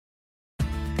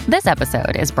This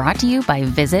episode is brought to you by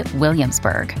Visit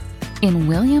Williamsburg. In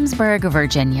Williamsburg,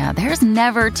 Virginia, there's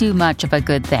never too much of a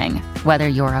good thing. Whether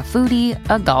you're a foodie,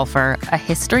 a golfer, a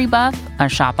history buff, a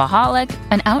shopaholic,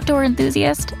 an outdoor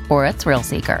enthusiast, or a thrill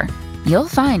seeker, you'll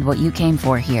find what you came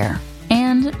for here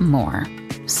and more.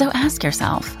 So ask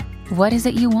yourself, what is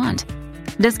it you want?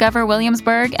 Discover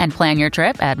Williamsburg and plan your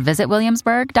trip at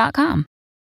visitwilliamsburg.com.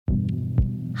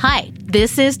 Hi,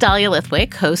 this is Dahlia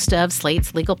Lithwick, host of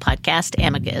Slate's legal podcast,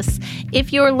 Amicus.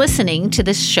 If you're listening to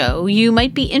this show, you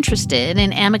might be interested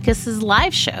in Amicus's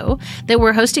live show that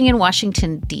we're hosting in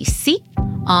Washington, D.C.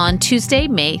 on Tuesday,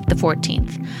 May the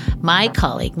 14th. My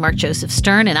colleague, Mark Joseph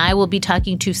Stern, and I will be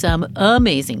talking to some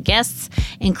amazing guests,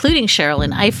 including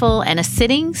Sherrilyn Ifill and a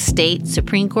sitting state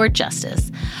Supreme Court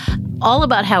justice, all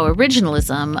about how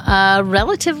originalism, a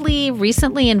relatively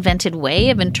recently invented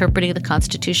way of interpreting the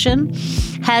Constitution,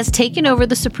 has taken over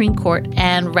the Supreme Court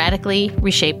and radically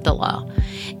reshaped the law.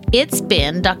 It's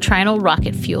been doctrinal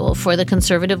rocket fuel for the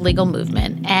conservative legal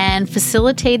movement and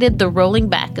facilitated the rolling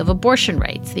back of abortion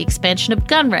rights, the expansion of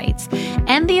gun rights,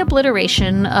 and the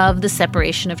obliteration of the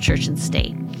separation of church and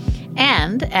state.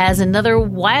 And as another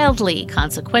wildly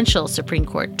consequential Supreme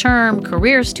Court term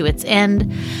careers to its end,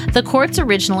 the court's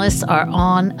originalists are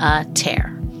on a tear.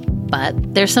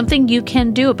 But there's something you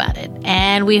can do about it,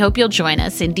 and we hope you'll join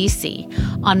us in D.C.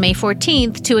 on May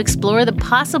 14th to explore the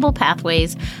possible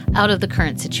pathways out of the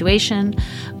current situation.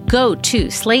 Go to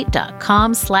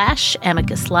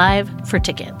slate.com/Amicus Live for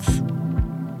tickets.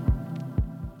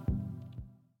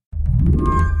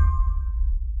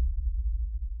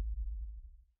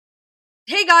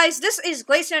 Hey guys, this is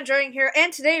Glacian Dragon here,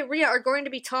 and today we are going to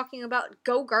be talking about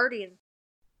GoGuardian.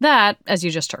 That, as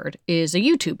you just heard, is a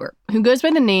YouTuber who goes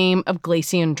by the name of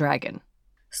Glacian Dragon.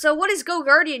 So what is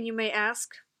GoGuardian, you may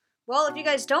ask? Well, if you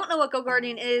guys don't know what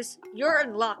GoGuardian is, you're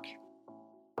in luck.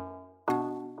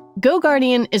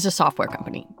 GoGuardian is a software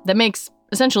company that makes,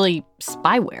 essentially,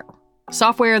 spyware.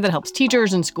 Software that helps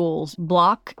teachers and schools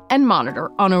block and monitor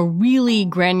on a really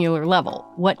granular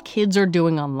level what kids are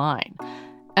doing online.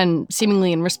 And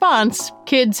seemingly in response,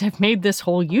 kids have made this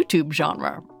whole YouTube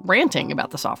genre, ranting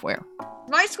about the software.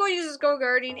 My school uses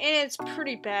GoGuardian, and it's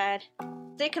pretty bad.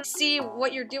 They can see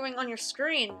what you're doing on your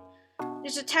screen.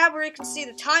 There's a tab where you can see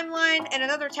the timeline, and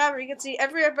another tab where you can see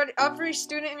every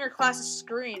student in your class's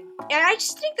screen. And I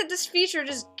just think that this feature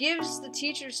just gives the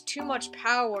teachers too much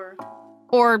power.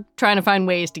 Or trying to find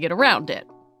ways to get around it.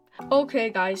 Okay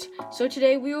guys, so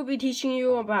today we will be teaching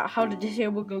you about how to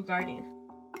disable GoGuardian.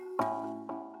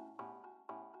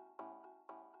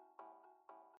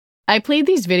 I played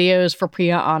these videos for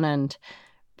Priya Anand.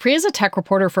 Priya's a tech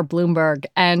reporter for Bloomberg,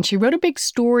 and she wrote a big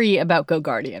story about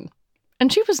GoGuardian.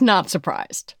 And she was not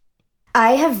surprised.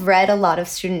 I have read a lot of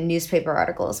student newspaper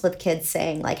articles with kids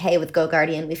saying, like, hey, with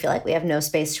GoGuardian, we feel like we have no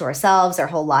space to ourselves. Our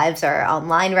whole lives are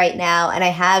online right now. And I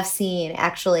have seen,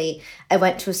 actually, I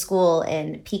went to a school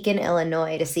in Pekin,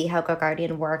 Illinois to see how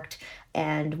GoGuardian worked.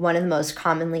 And one of the most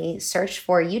commonly searched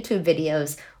for YouTube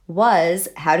videos was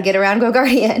how to get around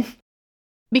GoGuardian.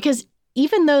 Because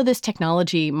even though this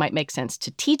technology might make sense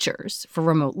to teachers for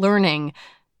remote learning,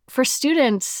 for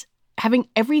students, having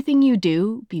everything you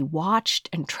do be watched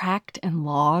and tracked and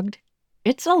logged,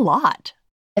 it's a lot.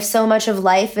 If so much of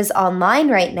life is online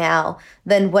right now,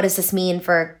 then what does this mean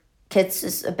for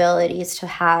kids' abilities to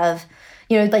have,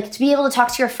 to be able to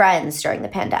talk to your friends during the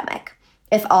pandemic?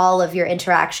 If all of your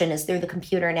interaction is through the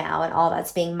computer now and all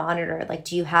that's being monitored,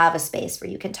 do you have a space where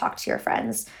you can talk to your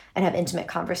friends and have intimate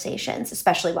conversations,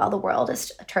 especially while the world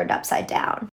is turned upside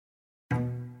down?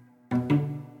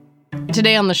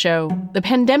 Today on the show, the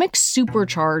pandemic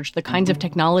supercharged the kinds of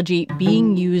technology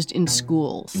being used in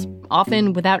schools,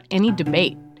 often without any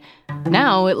debate.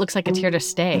 Now it looks like it's here to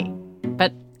stay.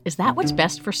 But is that what's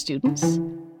best for students?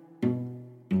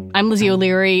 I'm Lizzie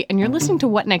O'Leary, and you're listening to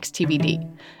What Next TBD,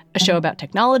 a show about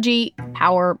technology,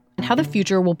 power, and how the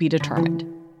future will be determined.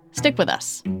 Stick with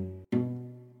us.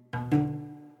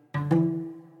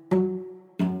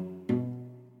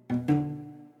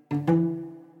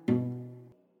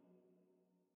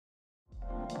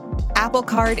 Apple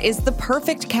Card is the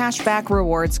perfect cashback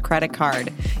rewards credit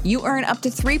card. You earn up to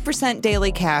 3%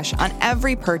 daily cash on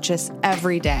every purchase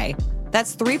every day.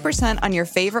 That's 3% on your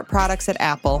favorite products at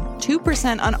Apple,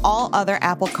 2% on all other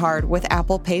Apple Card with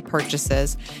Apple Pay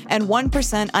purchases, and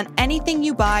 1% on anything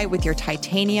you buy with your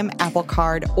titanium Apple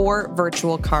Card or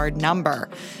virtual card number.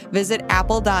 Visit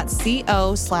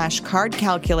apple.co/card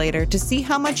calculator to see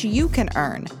how much you can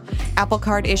earn. Apple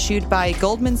Card issued by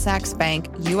Goldman Sachs Bank,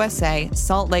 USA,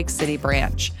 Salt Lake City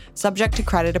branch. Subject to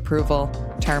credit approval.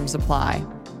 Terms apply.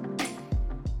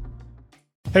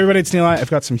 Hey everybody, it's Neil. I've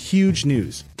got some huge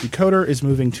news. Decoder is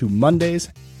moving to Mondays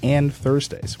and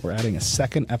Thursdays. We're adding a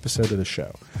second episode to the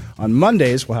show. On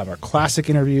Mondays, we'll have our classic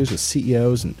interviews with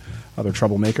CEOs and other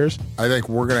troublemakers. I think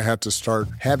we're going to have to start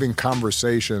having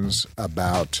conversations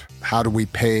about how do we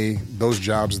pay those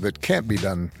jobs that can't be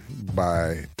done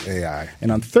by AI.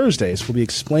 And on Thursdays, we'll be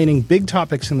explaining big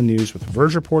topics in the news with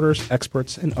Verge reporters,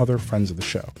 experts, and other friends of the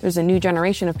show. There's a new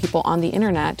generation of people on the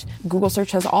internet. Google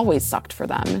search has always sucked for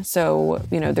them. So,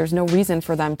 there's no reason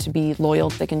for them to be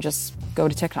loyal. They can just go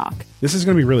to TikTok. This is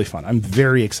going to be really fun. I'm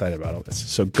very excited about all this.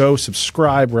 So go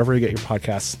subscribe wherever you get your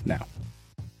podcasts now.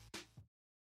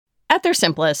 At their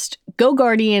simplest,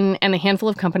 GoGuardian and a handful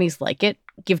of companies like it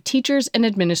give teachers and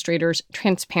administrators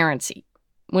transparency.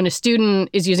 When a student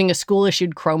is using a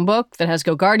school-issued Chromebook that has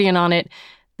GoGuardian on it,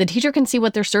 the teacher can see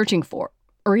what they're searching for,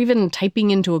 or even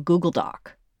typing into a Google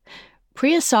Doc.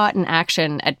 Priya saw it in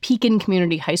action at Pekin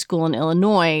Community High School in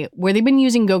Illinois, where they've been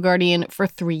using GoGuardian for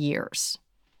 3 years.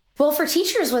 Well, for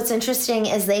teachers, what's interesting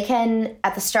is they can,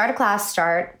 at the start of class,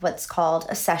 start what's called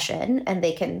a session, and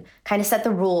they can kind of set the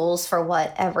rules for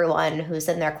what everyone who's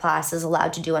in their class is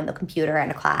allowed to do on the computer in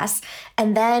a class.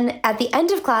 And then at the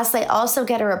end of class, they also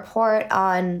get a report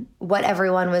on what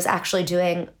everyone was actually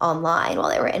doing online while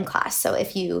they were in class. So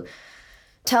if you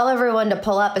tell everyone to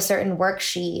pull up a certain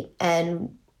worksheet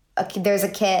and there's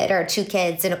a kid or two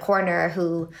kids in a corner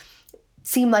who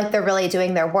seem like they're really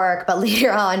doing their work, but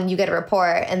later on you get a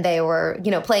report and they were,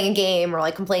 playing a game or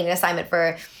like completing an assignment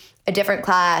for a different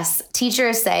class.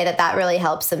 Teachers say that really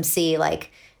helps them see,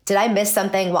 did I miss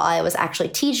something while I was actually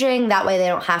teaching? That way they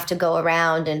don't have to go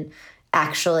around and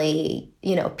actually,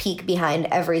 peek behind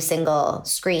every single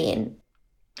screen.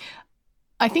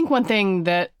 I think one thing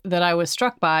that I was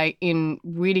struck by in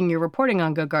reading your reporting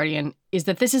on GoGuardian is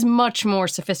that this is much more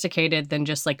sophisticated than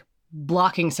just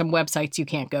blocking some websites you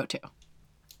can't go to.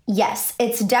 Yes,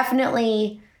 it's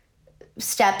definitely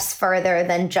steps further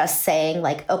than just saying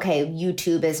okay,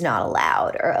 YouTube is not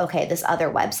allowed, or okay, this other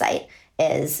website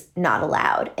is not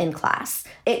allowed in class.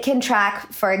 It can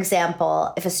track, for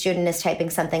example, if a student is typing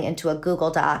something into a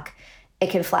Google Doc, it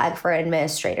can flag for an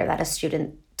administrator that a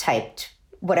student typed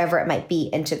whatever it might be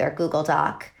into their Google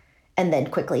Doc and then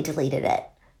quickly deleted it,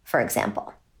 for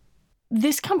example.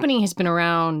 This company has been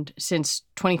around since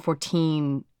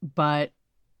 2014, but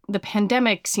the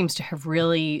pandemic seems to have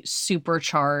really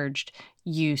supercharged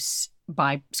use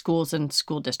by schools and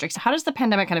school districts. How does the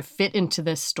pandemic kind of fit into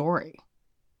this story?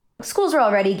 Schools are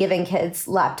already giving kids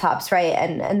laptops, right?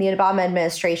 And the Obama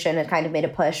administration had kind of made a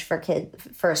push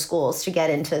for schools to get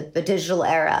into the digital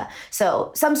era.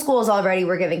 So some schools already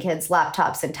were giving kids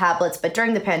laptops and tablets, but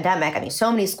during the pandemic,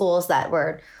 so many schools that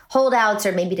were holdouts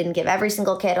or maybe didn't give every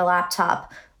single kid a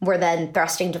laptop were then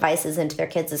thrusting devices into their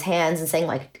kids' hands and saying,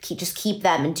 just keep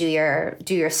them and do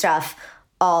your stuff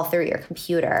all through your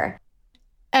computer.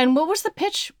 And what was the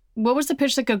pitch? What was the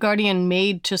pitch that GoGuardian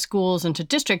made to schools and to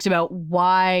districts about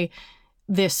why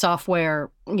this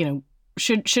software,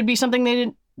 should be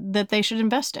something that they should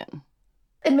invest in?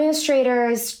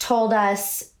 Administrators told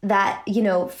us that,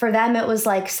 for them it was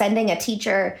like sending a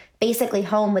teacher basically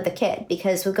home with a kid,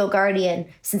 because with GoGuardian,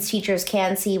 since teachers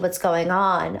can see what's going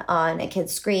on a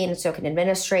kid's screen, so can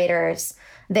administrators,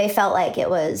 they felt like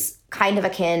it was kind of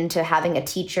akin to having a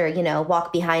teacher,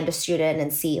 walk behind a student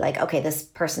and see okay, this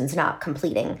person's not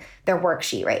completing their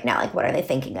worksheet right now. What are they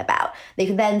thinking about? They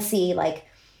could then see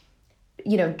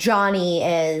Johnny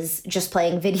is just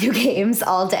playing video games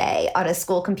all day on a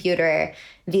school computer.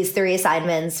 These 3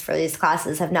 assignments for these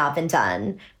classes have not been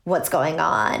done. What's going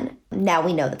on? Now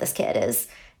we know that this kid is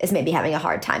maybe having a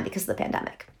hard time because of the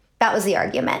pandemic. That was the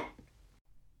argument.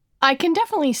 I can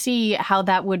definitely see how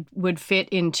that would fit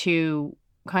into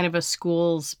kind of a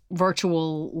school's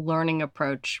virtual learning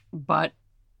approach. But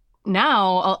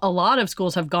now a lot of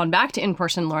schools have gone back to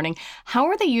in-person learning. How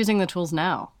are they using the tools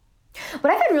now?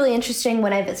 What I found really interesting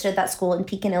when I visited that school in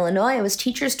Pekin, Illinois, was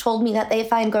teachers told me that they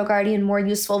find GoGuardian more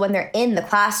useful when they're in the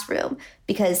classroom,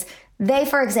 because they,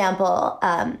 for example,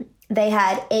 they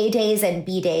had A days and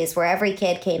B days where every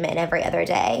kid came in every other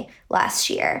day last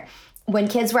year. When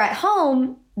kids were at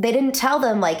home, they didn't tell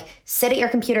them, sit at your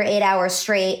computer 8 hours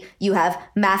straight, you have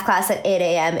math class at 8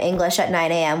 a.m., English at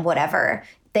 9 a.m., whatever.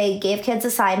 They gave kids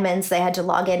assignments. They had to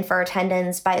log in for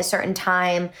attendance by a certain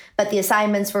time, but the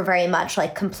assignments were very much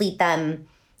complete them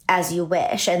as you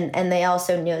wish. And they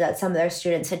also knew that some of their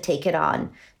students had taken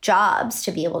on jobs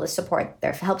to be able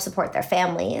to help support their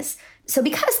families. So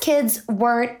because kids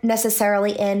weren't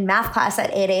necessarily in math class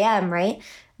at 8 a.m., right?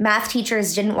 Math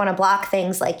teachers didn't want to block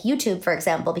things like YouTube, for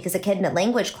example, because a kid in a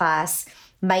language class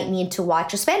might need to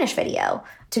watch a Spanish video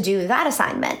to do that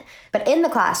assignment. But in the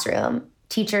classroom,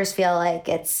 teachers feel like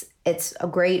it's a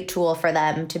great tool for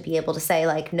them to be able to say,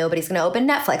 like, nobody's going to open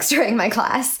Netflix during my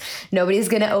class. Nobody's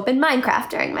going to open Minecraft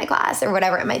during my class, or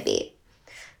whatever it might be.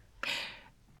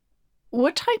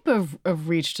 What type of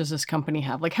reach does this company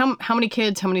have? Like, how many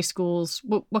kids, how many schools?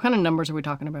 What kind of numbers are we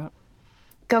talking about?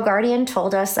 GoGuardian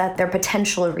told us that their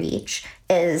potential reach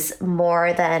is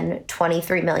more than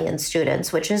 23 million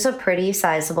students, which is a pretty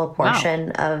sizable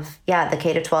portion of, the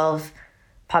K-12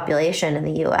 population in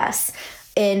the U.S.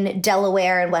 In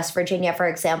Delaware and West Virginia, for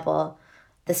example,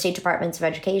 the state departments of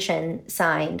education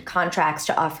signed contracts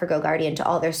to offer GoGuardian to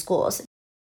all their schools.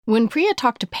 When Priya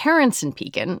talked to parents in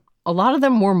Pekin, a lot of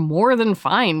them were more than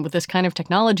fine with this kind of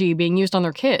technology being used on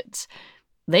their kids.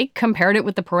 They compared it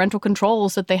with the parental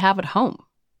controls that they have at home.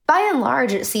 By and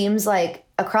large, it seems like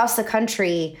across the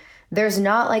country, there's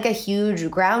not like a huge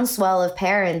groundswell of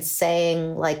parents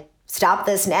saying, like, stop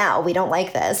this now. We don't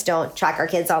like this. Don't track our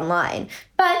kids online.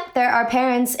 But there are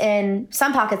parents in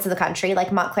some pockets of the country,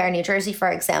 like Montclair, New Jersey, for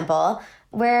example,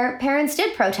 where parents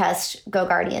did protest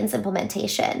GoGuardian's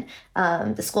implementation.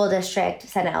 The school district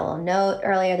sent out a little note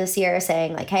earlier this year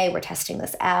saying, like, hey, we're testing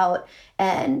this out.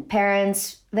 And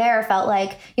parents there felt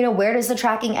like, where does the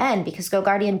tracking end? Because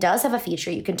GoGuardian does have a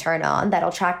feature you can turn on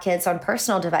that'll track kids on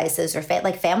personal devices or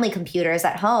like family computers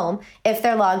at home if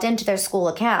they're logged into their school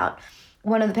account.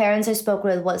 One of the parents I spoke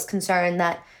with was concerned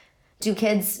that, do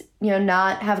kids,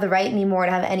 not have the right anymore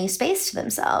to have any space to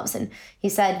themselves? And he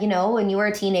said, when you were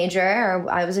a teenager,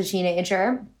 or I was a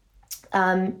teenager,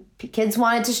 kids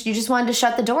you just wanted to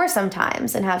shut the door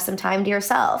sometimes and have some time to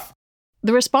yourself.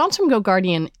 The response from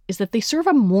GoGuardian is that they serve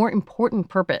a more important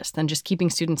purpose than just keeping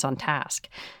students on task.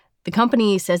 The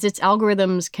company says its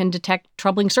algorithms can detect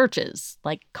troubling searches,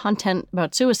 like content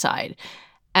about suicide,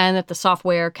 and that the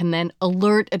software can then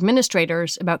alert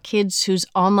administrators about kids whose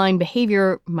online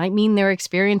behavior might mean they're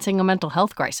experiencing a mental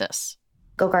health crisis.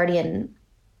 GoGuardian,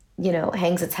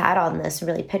 hangs its hat on this and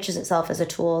really pitches itself as a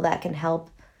tool that can help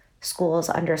schools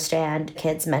understand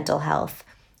kids' mental health,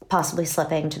 possibly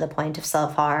slipping to the point of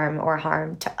self-harm or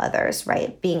harm to others,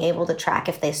 right? Being able to track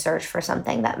if they search for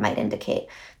something that might indicate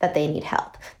that they need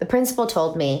help. The principal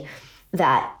told me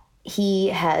that he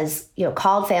has,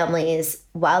 called families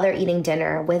while they're eating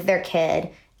dinner with their kid,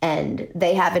 and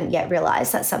they haven't yet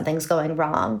realized that something's going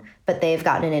wrong, but they've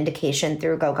gotten an indication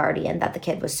through GoGuardian that the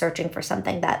kid was searching for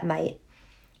something that might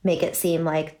make it seem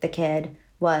like the kid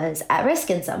was at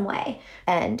risk in some way.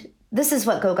 And this is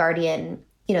what GoGuardian,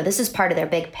 this is part of their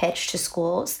big pitch to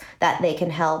schools, that they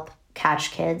can help catch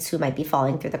kids who might be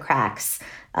falling through the cracks,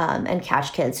 and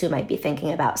catch kids who might be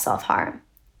thinking about self-harm.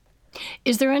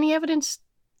 Is there any evidence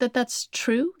that that's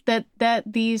true, that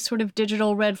these sort of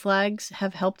digital red flags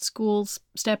have helped schools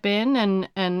step in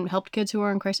and helped kids who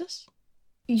are in crisis?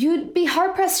 You'd be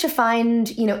hard-pressed to find,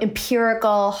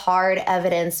 empirical, hard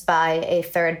evidence by a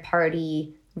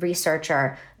third-party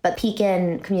researcher. But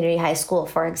Pekin Community High School,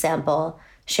 for example,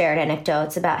 shared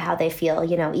anecdotes about how they feel,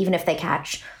 even if they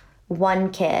catch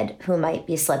one kid who might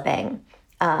be slipping,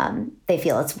 they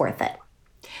feel it's worth it.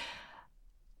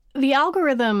 The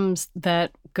algorithms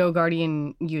that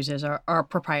GoGuardian uses are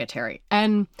proprietary.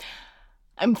 And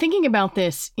I'm thinking about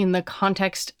this in the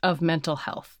context of mental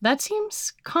health. That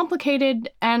seems complicated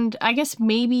and I guess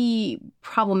maybe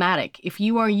problematic. If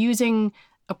you are using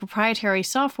a proprietary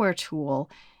software tool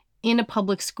in a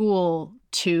public school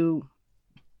to,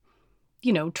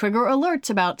 trigger alerts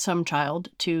about some child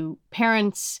to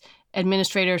parents,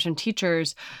 administrators, and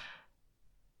teachers,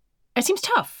 it seems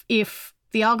tough if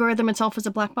the algorithm itself is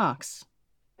a black box.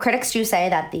 Critics do say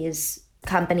that these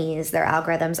companies, their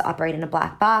algorithms operate in a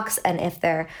black box, and if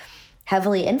they're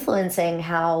heavily influencing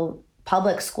how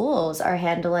public schools are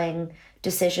handling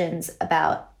decisions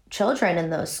about children in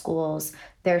those schools,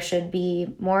 there should be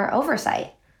more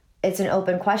oversight. It's an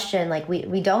open question. Like,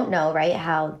 we don't know, right,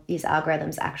 how these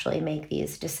algorithms actually make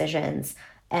these decisions.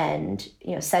 And,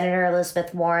 Senator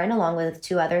Elizabeth Warren, along with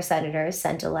 2 other senators,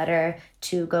 sent a letter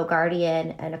to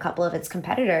GoGuardian and a couple of its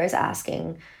competitors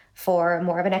asking for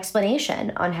more of an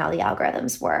explanation on how the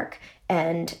algorithms work,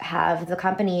 and have the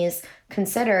companies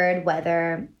considered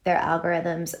whether their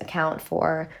algorithms account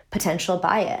for potential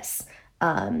bias.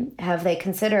 Have they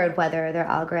considered whether their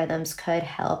algorithms could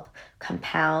help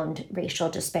compound racial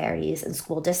disparities in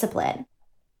school discipline?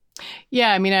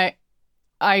 Yeah, I mean,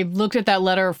 I looked at that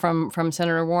letter from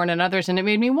Senator Warren and others, and it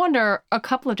made me wonder a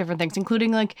couple of different things,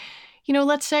 including, like,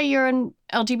 let's say you're an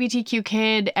LGBTQ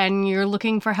kid and you're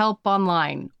looking for help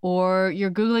online, or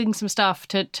you're Googling some stuff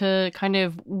to kind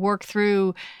of work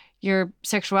through your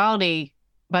sexuality,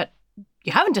 but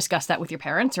you haven't discussed that with your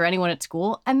parents or anyone at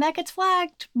school, and that gets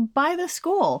flagged by the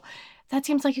school. that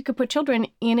seems like it could put children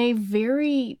in a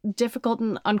very difficult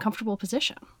and uncomfortable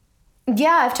position.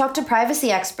 Yeah, I've talked to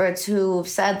privacy experts who've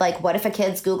said, like, what if a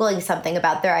kid's Googling something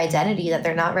about their identity that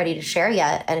they're not ready to share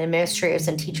yet, and administrators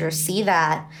and teachers see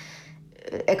that?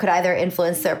 It could either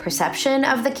influence their perception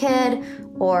of the kid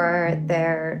or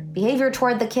their behavior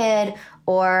toward the kid,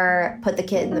 or put the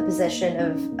kid in the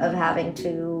position of having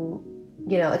to,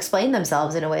 explain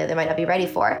themselves in a way that they might not be ready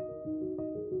for.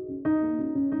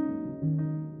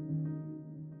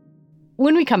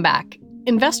 When we come back,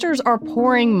 investors are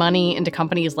pouring money into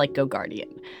companies like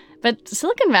GoGuardian. But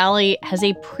Silicon Valley has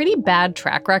a pretty bad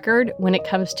track record when it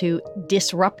comes to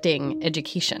disrupting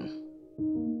education.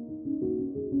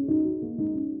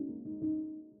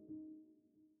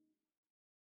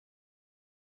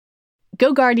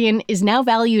 GoGuardian is now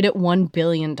valued at $1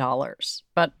 billion,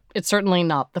 but it's certainly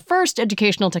not the first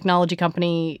educational technology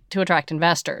company to attract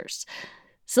investors.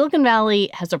 Silicon Valley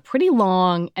has a pretty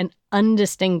long and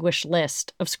undistinguished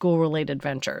list of school-related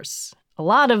ventures. A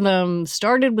lot of them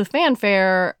started with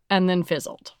fanfare and then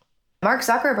fizzled. Mark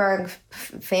Zuckerberg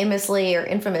famously or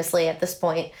infamously at this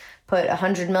point put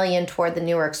 $100 million toward the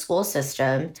Newark school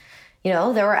system. There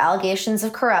were allegations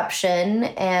of corruption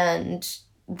and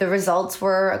the results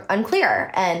were unclear.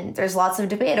 And there's lots of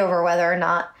debate over whether or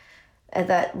not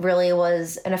that really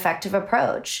was an effective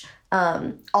approach.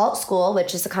 AltSchool,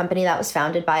 which is a company that was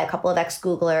founded by a couple of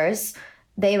ex-Googlers,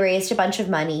 they raised a bunch of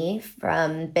money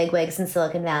from bigwigs in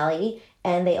Silicon Valley,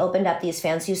 and they opened up these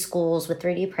fancy schools with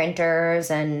 3D printers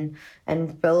and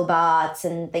robots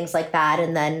and things like that.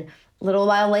 And then a little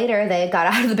while later, they got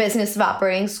out of the business of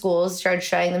operating schools, started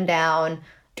shutting them down,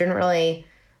 didn't really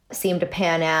seem to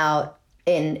pan out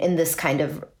in this kind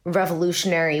of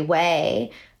revolutionary way.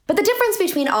 But the difference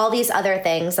between all these other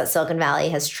things that Silicon Valley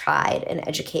has tried in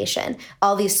education,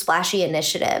 all these splashy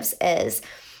initiatives, is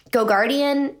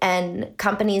GoGuardian and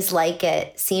companies like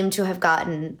it seem to have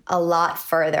gotten a lot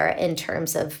further in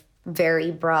terms of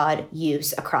very broad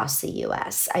use across the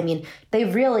US. I mean, they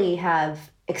really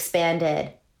have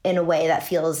expanded in a way that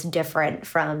feels different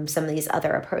from some of these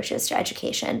other approaches to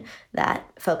education that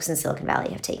folks in Silicon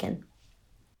Valley have taken.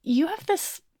 You have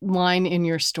this line in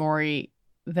your story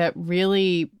that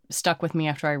really stuck with me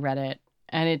after I read it.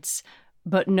 And it's,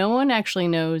 but no one actually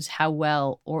knows how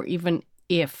well or even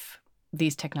if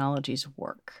these technologies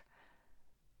work.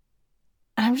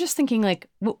 And I'm just thinking, like,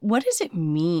 what does it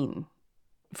mean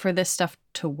for this stuff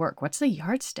to work? What's the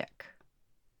yardstick?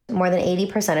 More than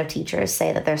 80% of teachers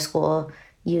say that their school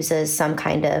uses some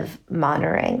kind of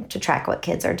monitoring to track what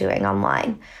kids are doing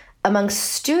online. Among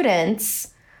students,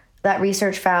 that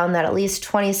research found that at least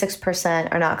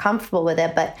 26% are not comfortable with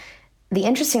it. But the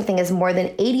interesting thing is more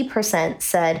than 80%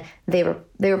 said they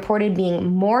reported being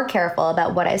more careful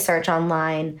about what I search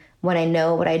online when I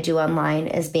know what I do online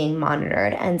is being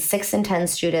monitored. And 6 in 10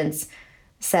 students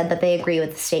said that they agree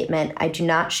with the statement, I do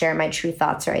not share my true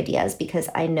thoughts or ideas because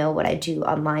I know what I do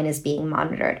online is being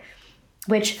monitored.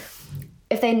 Which,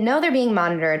 if they know they're being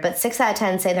monitored, but 6 out of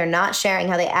 10 say they're not sharing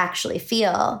how they actually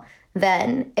feel,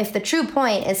 then if the true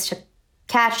point is to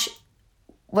catch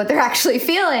what they're actually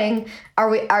feeling,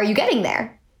 are you getting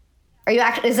there?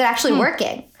 Is it actually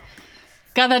working?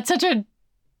 God, that's such a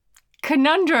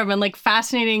conundrum and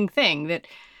fascinating thing that,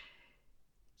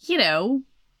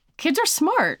 kids are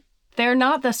smart. They're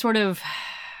not the sort of,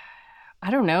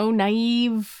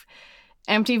 naive,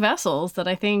 empty vessels that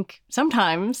I think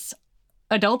sometimes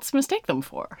adults mistake them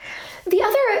for. The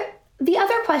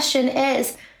other question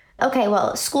is, okay,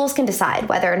 well, schools can decide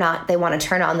whether or not they want to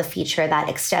turn on the feature that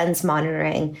extends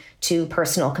monitoring to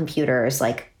personal computers,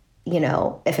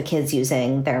 if a kid's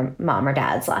using their mom or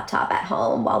dad's laptop at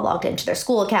home while logged into their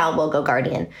school account, will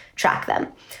GoGuardian track them.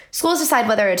 Schools decide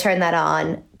whether to turn that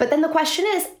on. But then the question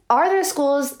is, are there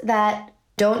schools that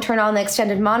don't turn on the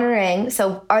extended monitoring?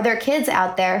 So are there kids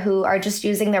out there who are just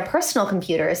using their personal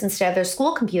computers instead of their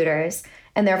school computers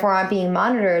and therefore aren't being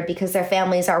monitored because their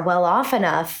families are well off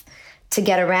enough to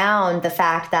get around the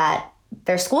fact that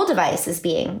their school device is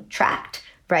being tracked,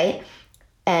 right?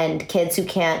 And kids who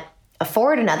can't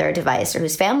afford another device or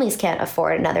whose families can't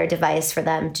afford another device for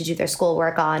them to do their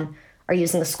schoolwork on are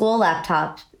using a school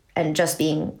laptop and just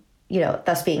being,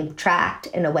 thus being tracked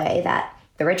in a way that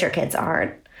the richer kids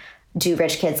aren't. Do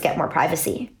rich kids get more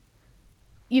privacy?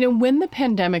 When the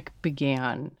pandemic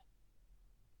began,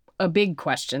 a big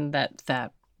question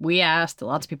that we asked, that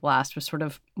lots of people asked, was sort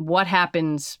of what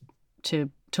happens to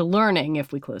learning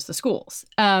if we close the schools.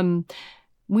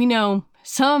 We know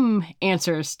some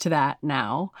answers to that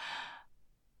now,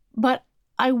 but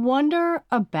I wonder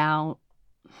about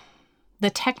the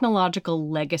technological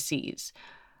legacies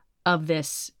of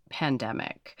this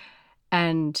pandemic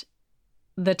and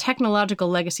the technological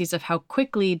legacies of how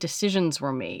quickly decisions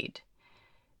were made.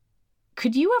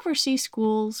 Could you ever see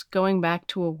schools going back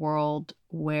to a world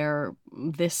where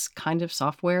this kind of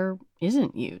software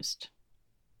isn't used?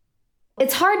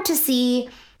 It's hard to see,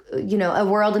 a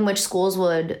world in which schools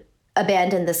would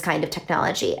abandon this kind of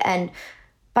technology. And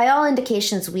by all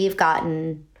indications we've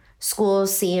gotten,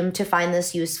 schools seem to find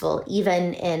this useful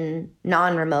even in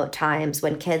non-remote times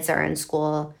when kids are in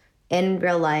school, in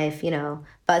real life,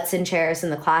 butts in chairs in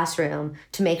the classroom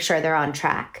to make sure they're on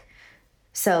track.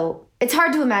 So it's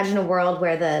hard to imagine a world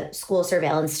where the school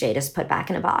surveillance state is put back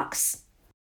in a box.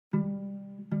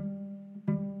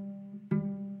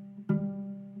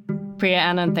 Priya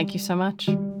Anand, thank you so much.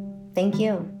 Thank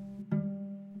you.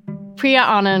 Priya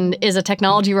Anand is a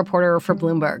technology reporter for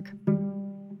Bloomberg.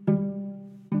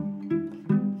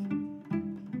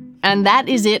 And that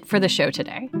is it for the show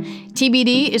today.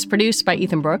 TBD is produced by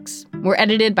Ethan Brooks. We're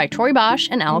edited by Tori Bosch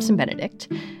and Allison Benedict.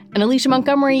 And Alicia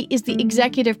Montgomery is the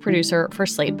executive producer for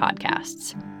Slate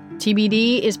Podcasts.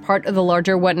 TBD is part of the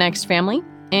larger What Next family,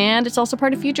 and it's also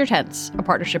part of Future Tense, a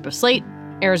partnership of Slate,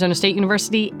 Arizona State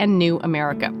University, and New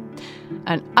America.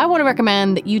 And I want to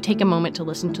recommend that you take a moment to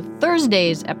listen to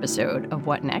Thursday's episode of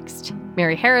What Next.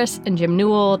 Mary Harris and Jim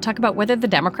Newell talk about whether the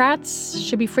Democrats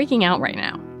should be freaking out right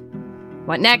now.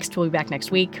 What Next? We'll be back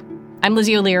next week. I'm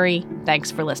Lizzie O'Leary.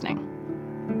 Thanks for listening.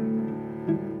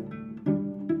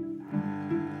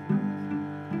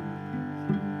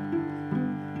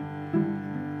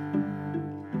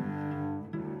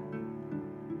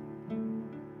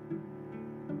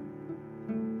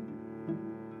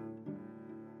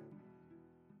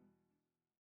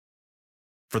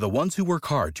 For the ones who work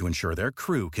hard to ensure their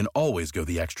crew can always go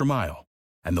the extra mile,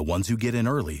 and the ones who get in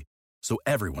early so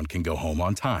everyone can go home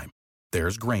on time,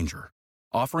 there's Grainger,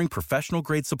 offering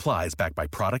professional-grade supplies backed by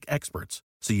product experts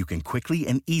so you can quickly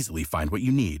and easily find what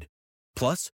you need.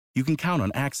 Plus, you can count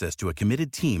on access to a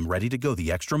committed team ready to go the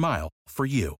extra mile for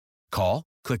you. Call,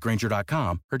 click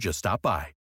Grainger.com, or just stop by.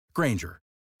 Grainger,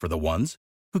 for the ones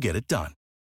who get it done.